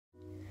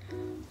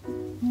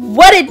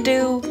What it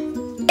do?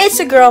 It's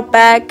a girl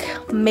back,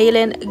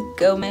 Malin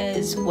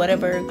Gomez,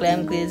 whatever,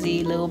 glam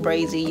glizzy, little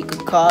brazy, you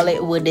could call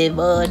it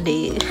whatever it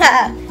is.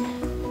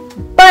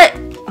 But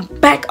I'm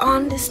back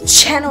on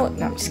this channel.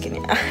 No, I'm just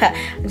kidding.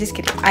 I'm just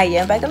kidding. I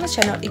am back on the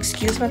channel.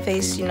 Excuse my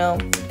face, you know.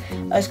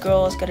 Us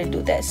girls gotta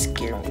do that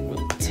skin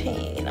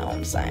routine, you know what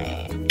I'm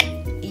saying?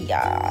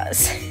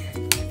 Yes.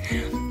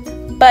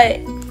 But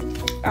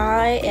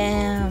I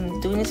am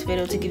doing this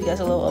video to give you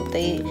guys a little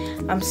update.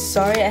 I'm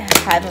sorry I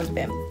haven't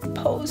been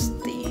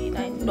posting.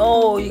 I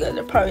know you guys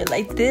are probably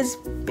like, this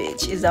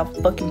bitch is not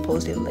fucking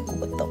posting. Like,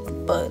 what the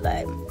fuck?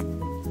 Like,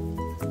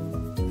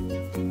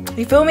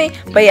 you feel me?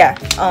 But yeah,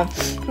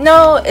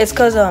 no, it's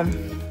cause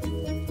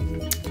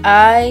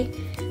I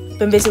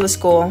been busy with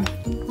school.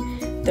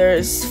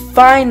 There's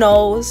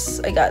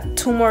finals. I got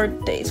 2 more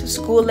days of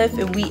school left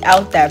and we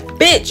out that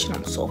bitch. And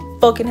I'm so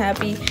fucking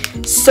happy.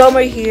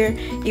 Summer here,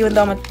 even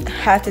though I'm gonna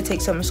have to take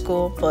summer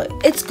school, but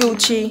it's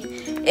Gucci.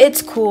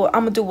 It's cool.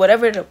 I'm gonna do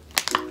whatever to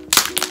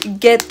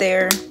get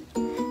there.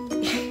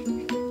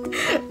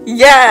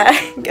 Yeah,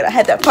 gotta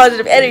have that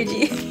positive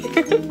energy.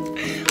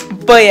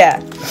 But yeah,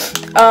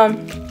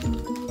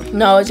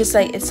 no, it's just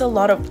like, it's a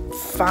lot of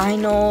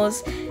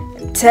finals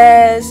and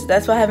tests.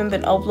 That's why I haven't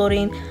been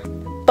uploading.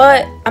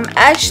 But I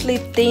actually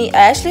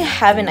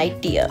have an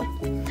idea.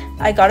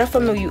 I got it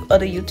from a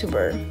other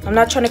YouTuber. I'm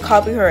not trying to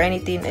copy her or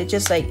anything. It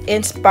just like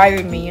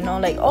inspired me, you know,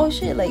 like, oh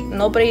shit, like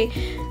nobody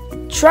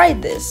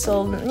tried this.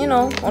 So, you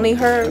know, only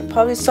her,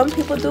 probably some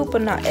people do,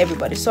 but not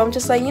everybody. So I'm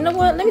just like, you know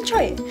what, let me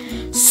try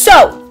it.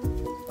 So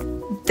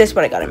this is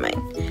what I got in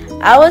mind.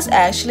 I was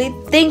actually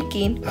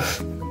thinking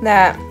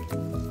that,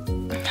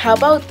 how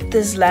about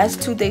this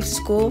last 2 days of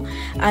school,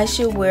 I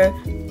should wear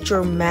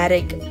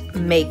dramatic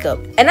makeup.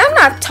 And I'm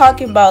not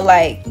talking about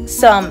like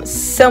some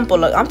simple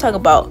look. I'm talking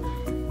about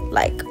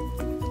like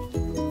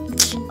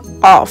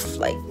off,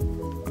 like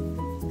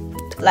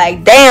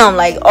damn,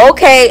 like,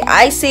 okay,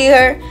 I see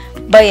her.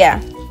 But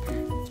yeah,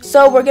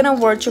 so we're gonna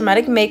wear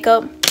dramatic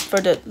makeup for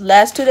the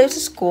last 2 days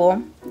of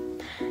school.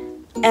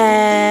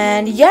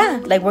 And yeah,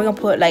 like we're gonna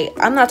put, like,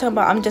 I'm not talking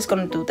about I'm just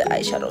gonna do the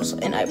eyeshadows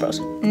and eyebrows.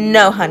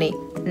 No, honey,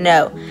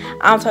 no.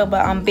 I'm talking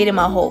about I'm beating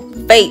my whole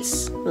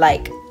face,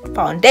 like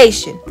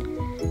foundation,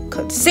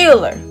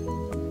 concealer,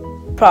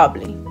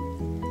 probably,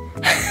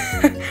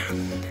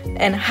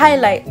 and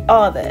highlight,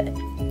 all that.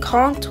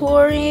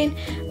 Contouring,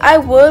 I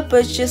would,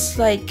 but just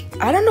like,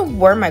 I don't know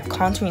where my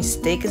contouring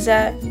stick is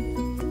at.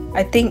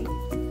 I think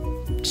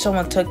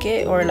someone took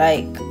it, or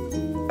like,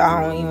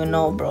 I don't even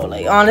know, bro.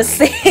 Like,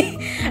 honestly,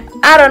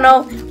 I don't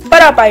know,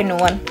 but I'll buy a new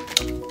one.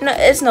 No,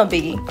 it's no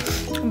biggie.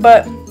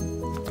 But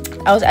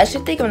I was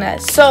actually thinking of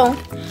that. So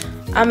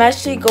I'm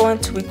actually going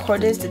to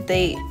record this the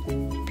day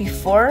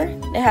before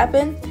it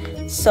happened.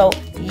 So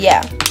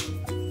yeah,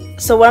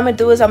 so what I'm gonna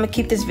do is I'm gonna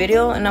keep this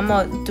video and I'm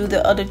gonna do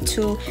the other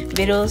 2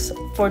 videos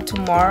for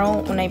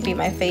tomorrow when I beat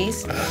my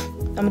face.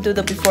 I'm gonna do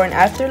the before and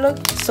after look.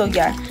 So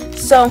yeah,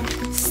 so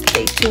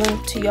stay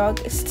tuned to y'all.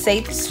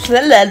 Stay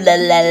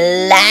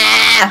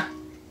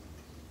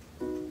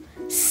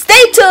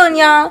tuned,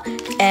 y'all,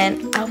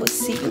 and I will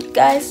see you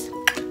guys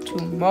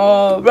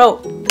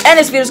tomorrow. And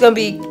this video is gonna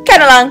be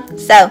kind of long,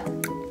 so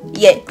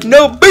yeah,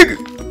 no bigger.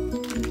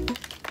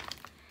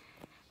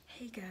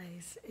 Hey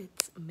guys,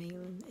 it's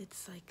Malin.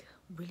 It's like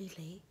really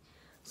late,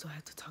 so I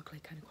have to talk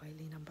like kind of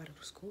quietly, and I'm about to go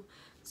to school.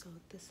 So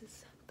this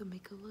is the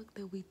makeup look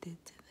that we did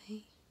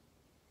today,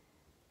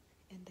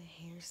 and the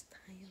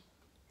hairstyle.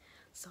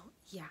 So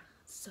yeah,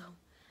 so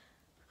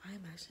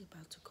I'm actually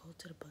about to go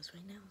to the bus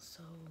right now,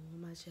 so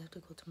I'm actually have to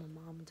go to my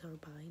mom and tell her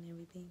bye and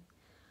everything.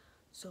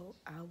 So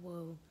I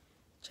will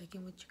check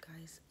in with you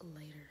guys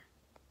later,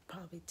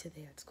 probably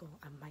today at school.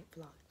 I might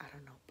vlog, I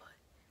don't know, but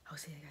I'll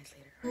see you guys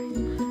later.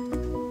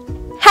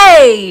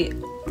 Hey,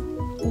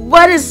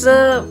 what is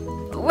up?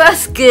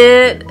 What's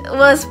good?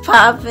 What's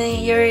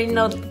poppin'? You already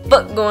know the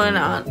fuck going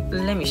on.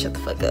 Let me shut the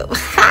fuck up.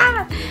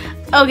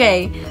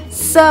 Okay,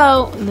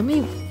 so let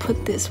me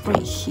put this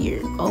right here.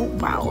 Oh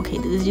wow, okay,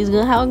 this is just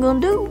how I'm gonna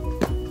do.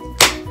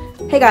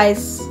 Hey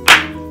guys,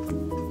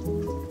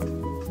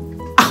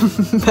 I'm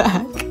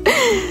back.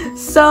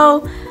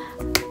 So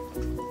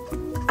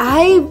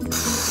I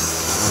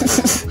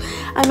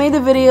made the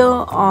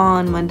video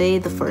on Monday,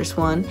 the first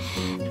one,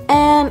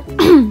 and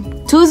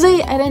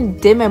Tuesday I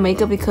didn't did my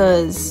makeup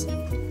because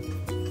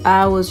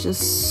I was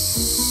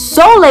just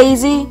so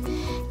lazy,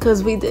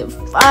 because we did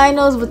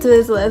finals, but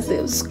today's the last day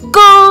of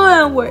school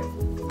and we're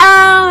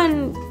out,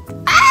 and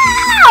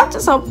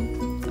just hope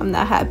I'm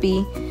not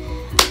happy.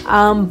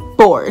 I'm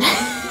bored.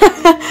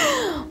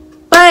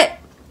 But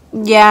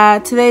yeah,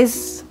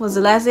 today's was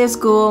the last day of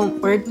school.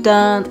 We're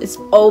done. It's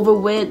over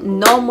with.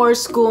 No more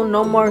school.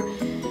 No more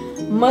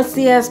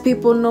musty ass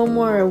people. No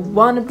more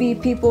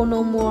wannabe people.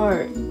 No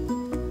more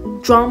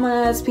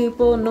drama ass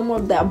people. No more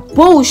of that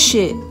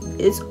bullshit.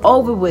 It's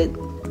over with.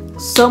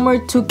 Summer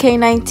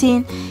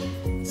 2K19.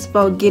 It's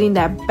about getting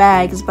that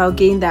bag. It's about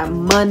getting that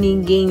money,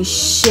 getting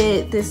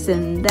shit, this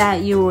and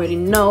that. You already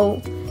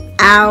know.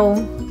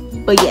 Ow.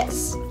 But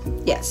yes.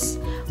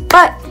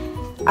 But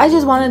I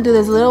just want to do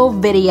this little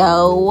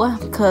video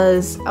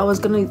because I was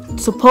gonna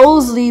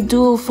supposedly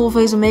do full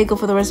face of makeup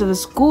for the rest of the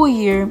school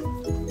year.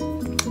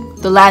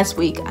 The last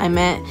week I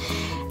meant,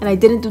 and I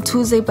didn't do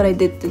Tuesday, but I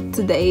did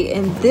today.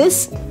 And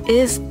this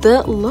is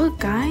the look,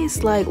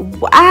 guys. Like,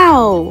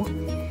 wow,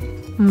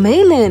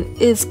 Malin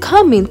is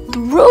coming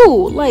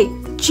through. Like,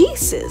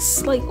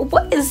 Jesus, like,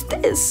 what is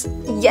this?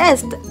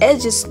 Yes, the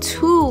edge is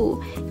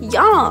too.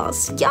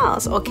 Yas.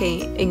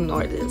 Okay,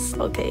 ignore this.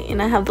 Okay,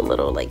 and I have the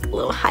little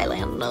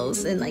highlight on the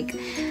nose and like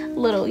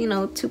little, you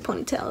know, 2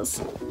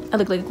 ponytails. I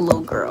look like a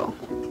little girl.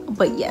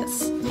 But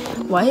yes,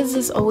 why is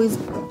this always?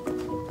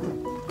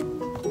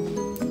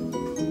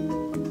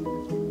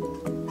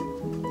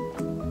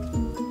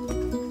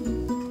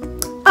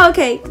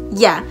 Okay,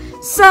 yeah.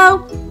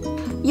 So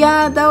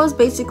yeah, that was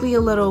basically a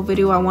little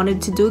video I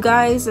wanted to do,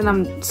 guys, and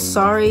I'm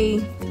sorry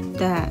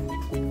that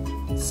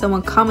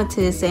someone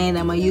commented saying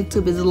that my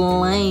YouTube is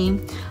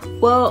lame.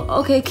 Well,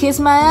 okay,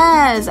 kiss my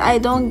ass. I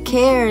don't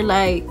care.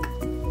 Like,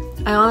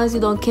 I honestly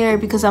don't care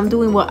because I'm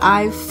doing what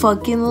I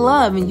fucking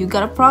love, and you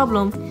got a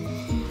problem,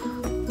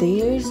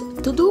 there's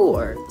the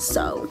door.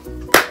 So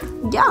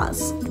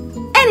yes,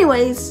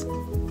 anyways,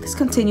 let's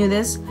continue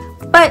this.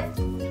 But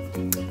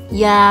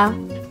yeah,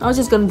 I was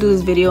just gonna do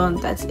this video and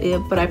that's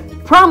it. But I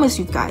promise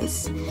you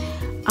guys,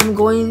 I'm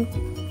going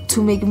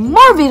to make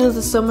more videos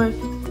this summer.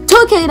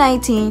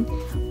 2K19,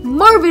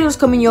 more videos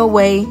coming your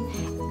way.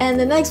 And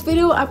the next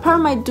video, I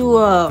probably might do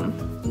I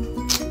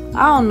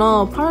don't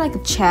know, probably like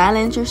a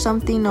challenge or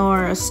something,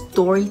 or a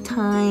story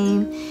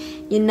time.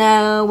 You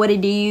know what I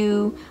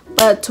do.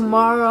 But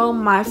tomorrow,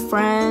 my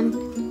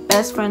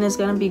best friend is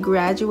gonna be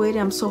graduating.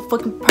 I'm so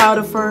fucking proud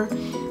of her.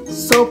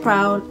 So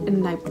proud.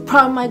 And I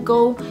probably might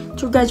go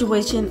to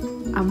graduation.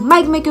 I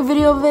might make a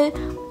video of it,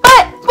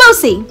 but we'll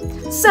see.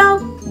 So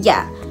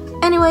yeah,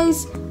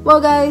 anyways, well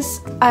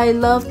guys, I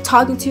love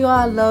talking to you all.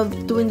 I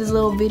love doing this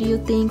little video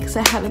thing because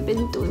I haven't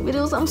been doing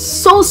videos. I'm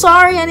so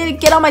sorry. I need to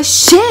get on my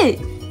shit.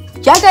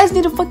 Y'all guys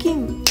need to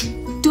fucking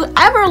do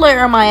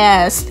Everlayer on my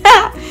ass.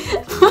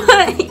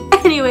 But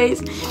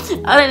anyways,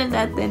 other than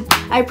that, then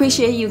I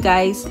appreciate you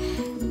guys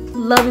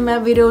loving my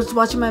videos,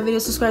 watching my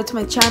videos, subscribe to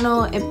my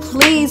channel, and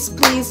please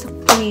do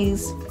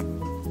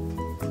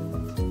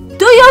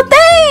your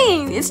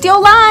thing. It's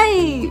your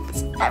life.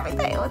 It's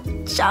everything with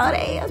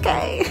Shawty,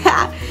 okay?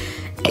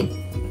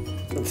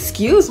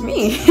 Excuse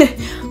me.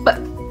 But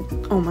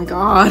oh my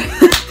god.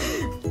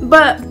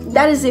 But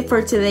that is it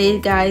for today,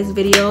 guys.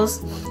 That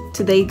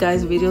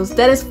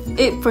is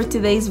it for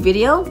today's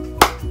video.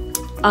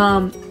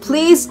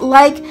 Please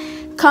like,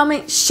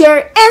 comment,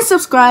 share, and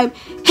subscribe.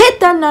 Hit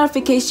that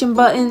notification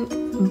bell. I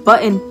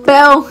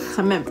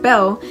meant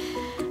bell.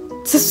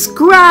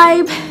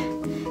 Subscribe.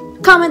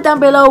 Comment down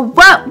below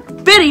what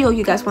video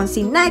you guys want to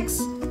see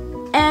next.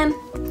 And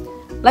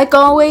like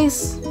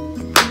always,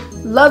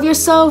 love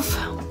yourself,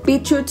 be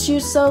true to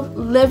yourself,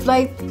 live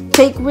life,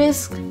 take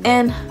risks,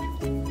 and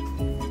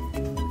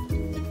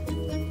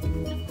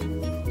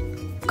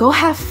go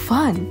have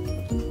fun.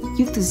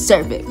 You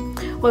deserve it.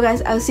 Well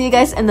guys, I'll see you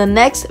guys in the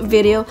next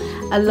video.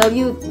 I love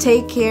you,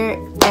 take care,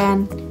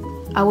 and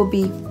I will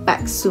be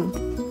back soon.